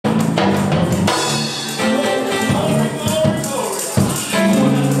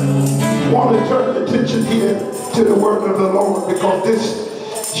attention here to the word of the Lord, because this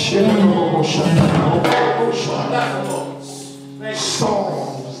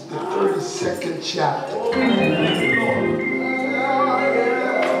Psalms, the 32nd chapter.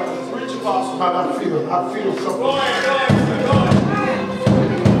 I feel something.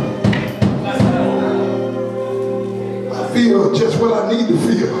 I feel just what I need to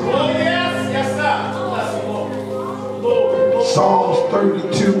feel. Oh, yes, yes, sir. Psalms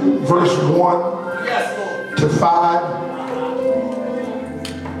 32, verse 1 to 5.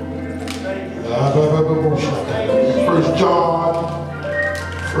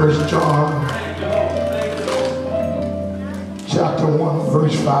 First John, chapter 1,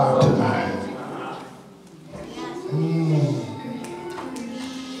 verse 5 to 9.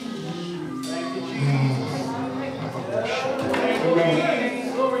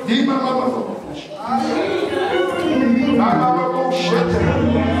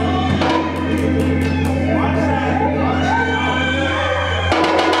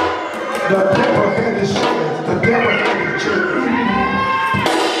 The devil had his chance. The devil had his chance.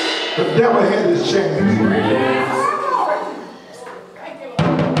 The devil had his chance.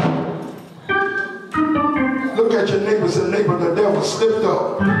 Look at your neighbors and neighbor. The devil slipped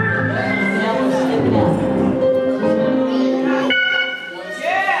up.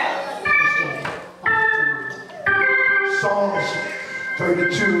 Psalms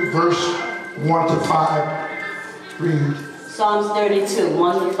 32, verse 1 to 5. Read. Psalms 32,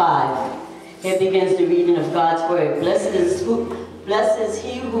 1 to 5. Here begins the reading of God's word. Blessed is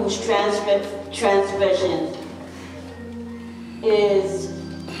he whose transgression is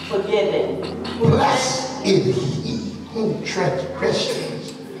forgiven. Blessed is he whose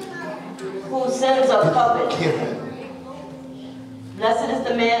transgressions, whose sins are covered. Forgiven. Blessed is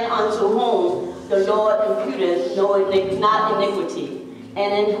the man unto whom the Lord imputeth not iniquity,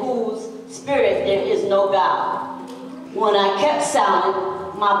 and in whose spirit there is no guile. When I kept silent,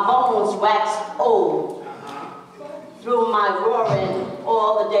 my bones waxed old through my roaring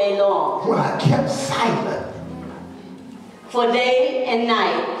all the day long. When I kept silent. For day and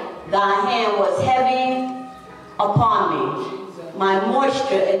night thy hand was heavy upon me. My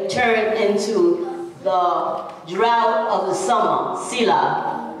moisture it turned into the drought of the summer,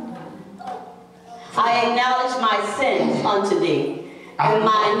 Selah. I acknowledge my sins unto thee, and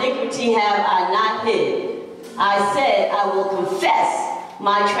my iniquity have I not hid. I said, I will confess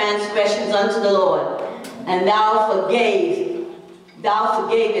my transgressions unto the Lord, and thou forgavest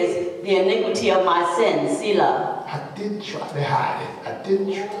the iniquity of my sins, Selah. I didn't try to hide it. I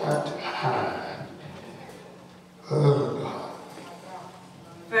didn't try to hide.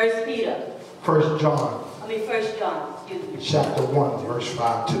 First John, excuse me. Chapter 1, verse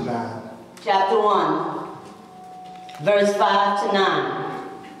 5 to 9. Chapter 1, verse 5 to 9.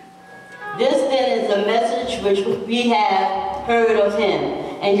 This then is the message which we have heard of him,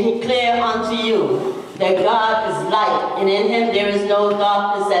 and declare unto you, that God is light, and in him there is no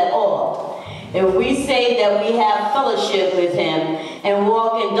darkness at all. If we say that we have fellowship with him, and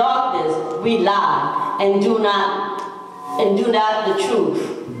walk in darkness, we lie, and do not the truth.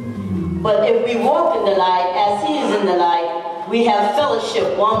 But if we walk in the light, as he is in the light, we have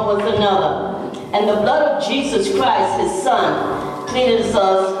fellowship one with another. And the blood of Jesus Christ, his Son, cleanses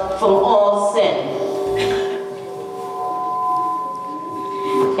us from all sin.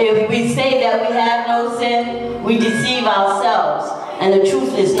 If we say that we have no sin, we deceive ourselves, and the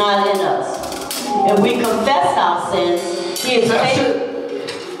truth is not in us. If we confess our sins, he is faithful.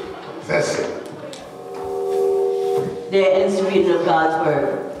 Confess it. There is the reading of God's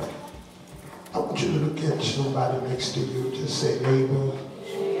word. I want you to look at somebody next to you. Just say, neighbor,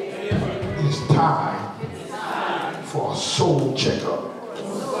 it's time for a soul checkup.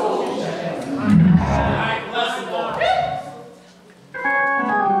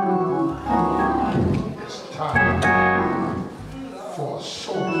 It's time for a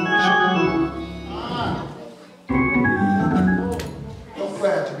soul checkup. Don't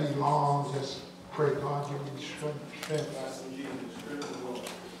plan to be long. Just pray, God, give me strength.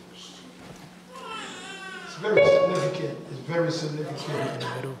 It's very significant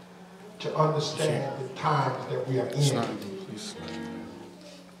to understand the times that we are in.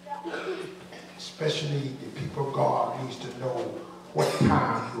 Especially the people of God needs to know what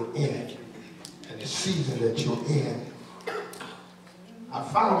time you're in and the season that you're in. I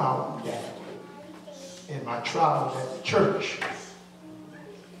found out that in my travels at the church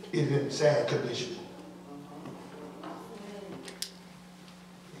is in sad condition.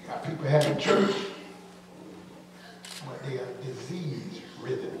 You got people having church, but they are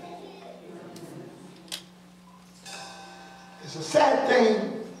disease-ridden. It's a sad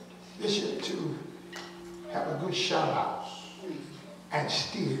thing, Bishop, to have a good shout out, and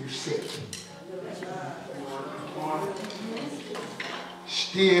still you sick.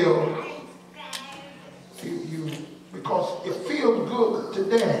 Still, because it feels good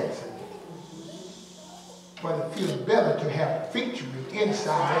to dance, but it feels better to have victory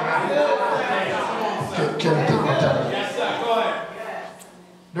inside. Can people tell me? Yes, sir. Go ahead.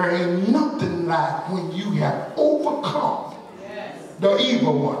 There ain't nothing like when you have overcome the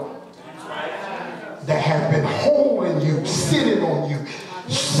evil one that has been holding you, sitting on you,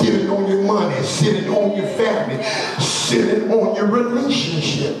 sitting on your money, sitting on your family, sitting on your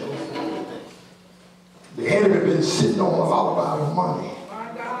relationship. The enemy been sitting on a lot of our money.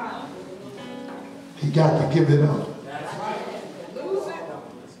 He got to give it up.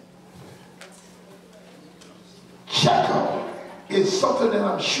 Checkup is something that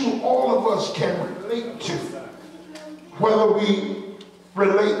I'm sure all of us can relate to. Whether we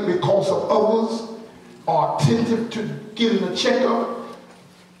relate because of others or attentive to getting a checkup,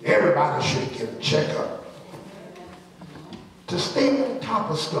 everybody should get a checkup. To stay on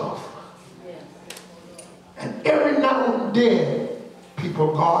top of stuff. And every now and then, people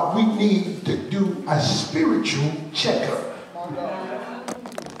of God, we need to do a spiritual checkup.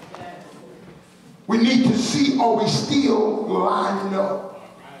 We need to see, are we still lining up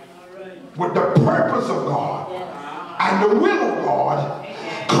with the purpose of God and the will of God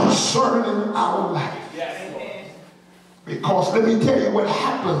concerning our life. Because let me tell you what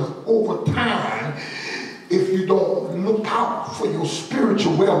happens over time if you don't look out for your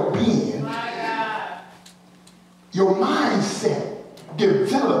spiritual well-being. Your mindset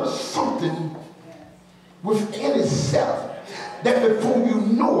develops something within itself that before you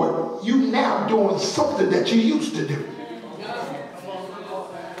know it, you're now doing something that you used to do.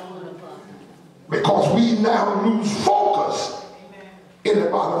 Because we now lose focus in the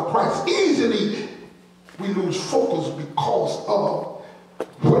body of Christ. Easily we lose focus because of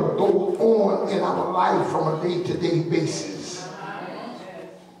what goes on in our life from a day-to-day basis.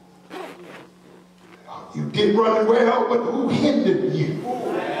 You did running well, but who hindered you?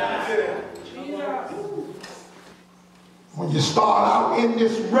 When you start out in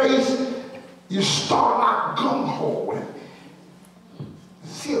this race, you start out gung-ho and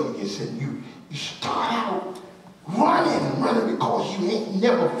serious, and you start out running because you ain't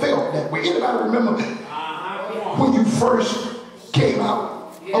never felt that way. Anybody remember when you first came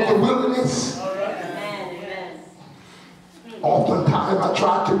out of the wilderness? Oftentimes I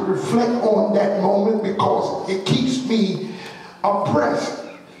try to reflect on that moment because it keeps me abreast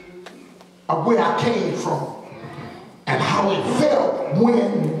of where I came from and how it felt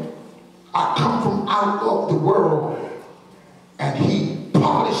when I come from out of the world and he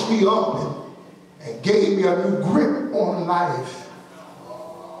polished me up and gave me a new grip on life.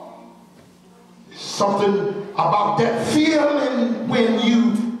 Something about that feeling when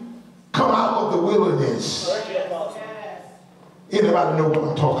you come out of the wilderness. Anybody know what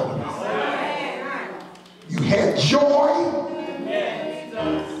I'm talking about? You had joy.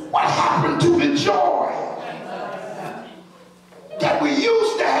 What happened to the joy that we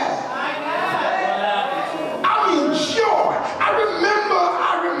used to have? I mean, joy. I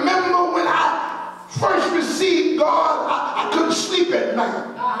remember when I first received God, I couldn't sleep at night.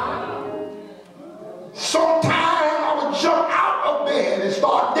 Sometimes I would jump out of bed and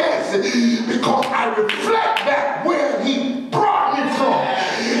start dancing because I reflect back where he brought me from.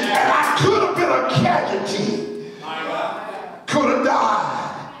 And I could have been a casualty. Could have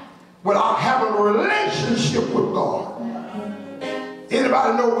died without having a relationship with God.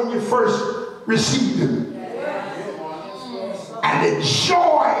 Anybody know when you first received him? And the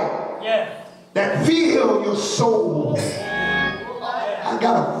joy that fills your soul. I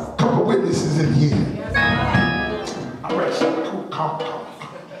got a couple witnesses in here. All right, so come.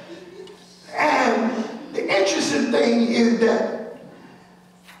 And the interesting thing is that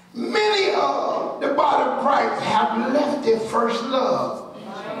many of the body of Christ have left their first love.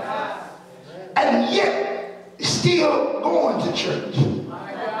 And yet still going to church.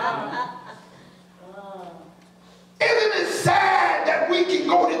 Isn't it sad that we can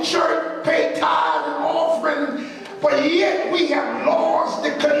go to church, pay tithe and offering, but yet we have lost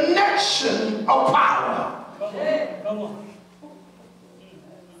the connection of power?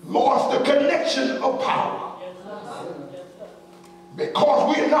 Lost the connection of power.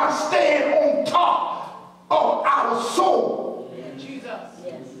 Because we're not staying on top of our soul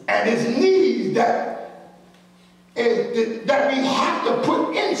and its needs that we have to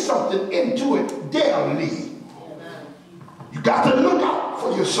put in something into it daily. You got to look out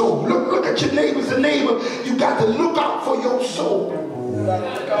for your soul. Look at your neighbor. You got to look out for your soul.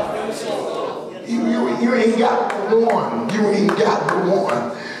 You ain't got but one. You ain't got but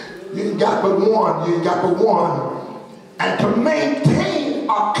one. You ain't got but one. You ain't got but one. And to maintain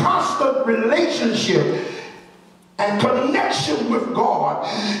a constant relationship and connection with God,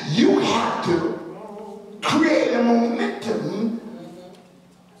 you have to create a momentum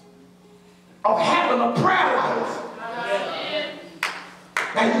of having a prayer life.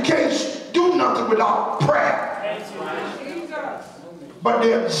 Now you can't do nothing without prayer. But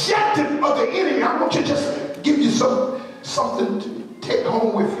the objective of the enemy, I want you to just give you something to take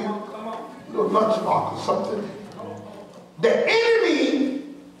home with you, a little lunchbox or something. The enemy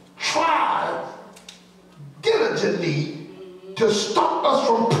tries diligently to stop us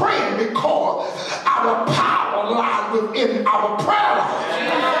from praying because our power lies within our prayer life.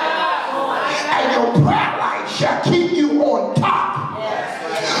 And your prayer life shall keep you on top.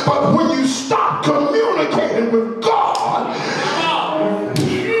 But when you stop communicating with God,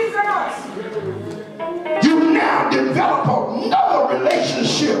 you now develop another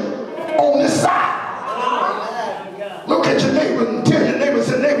relationship on the side. Look at your neighbor and tell your neighbor,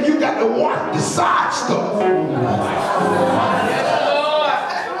 say, neighbor, you got to watch the side stuff.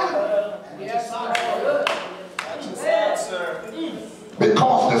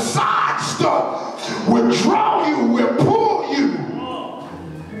 Because the side stuff will draw you, will pull you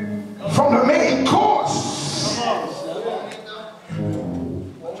from the main course.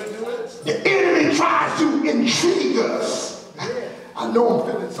 The enemy tries to intrigue us. I know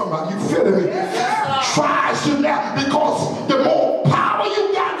I'm feeling somebody. You feeling me? Tries to now, because the more power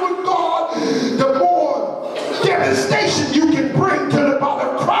you got with God, the more devastation you can bring to the body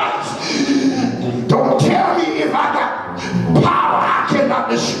of Christ. Don't tell me if I got power, I cannot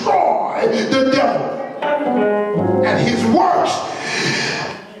destroy the devil and his works.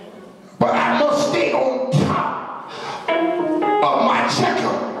 But I must stay on top of my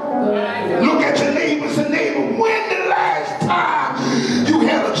checkup. Look at your neighbors and neighbor. When the last time you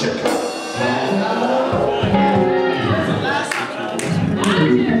had a checkup?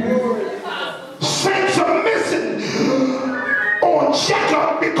 Saints are missing on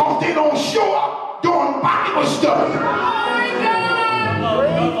checkup because they don't show up during Bible study.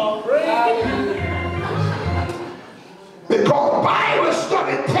 Because Bible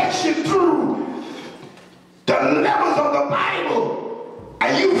study takes you through the levels of the Bible,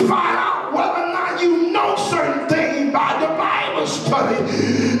 and you find out whether or not you know certain things by the Bible study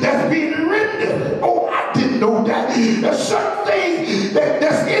that's being rendered. Oh, I didn't know that. There's certain things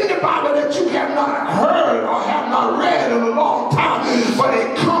that's in the Bible that you have not heard or have not read in a long time, but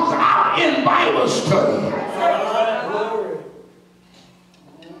it comes out in Bible study.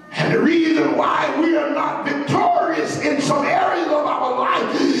 And the reason why we are not victorious in some areas of our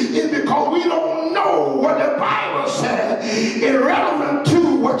life is because we don't know what the Bible says is relevant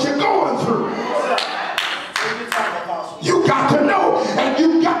to what you're going through. You got to know, and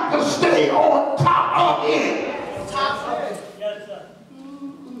you got to stay on top of it.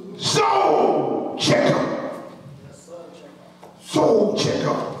 Soul checkup. Soul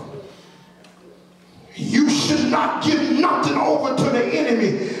checkup. You should not give nothing over to the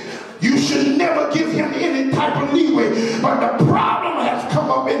enemy. You should never give him any type of leeway. But the problem has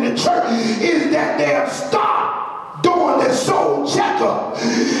come up in the church is that they have stopped doing their soul checkup.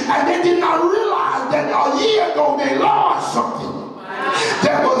 And they did not realize that a year ago they lost something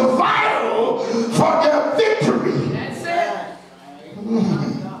that was vital for their victory. That's it.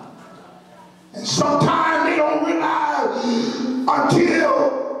 And sometimes they don't realize until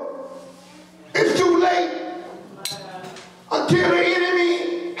it's too late, until the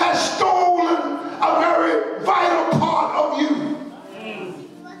enemy has stolen a very vital part of you.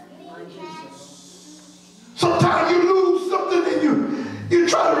 Sometimes you lose something and you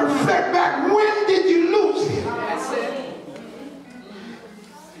try to reflect back, when did you lose it?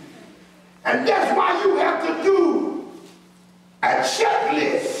 And that's why you have to do a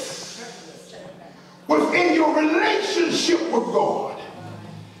checklist within your relationship with God.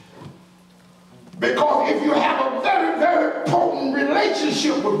 Because if you have a very, very potent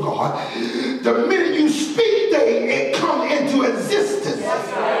relationship with God, the minute you speak things, it comes into existence.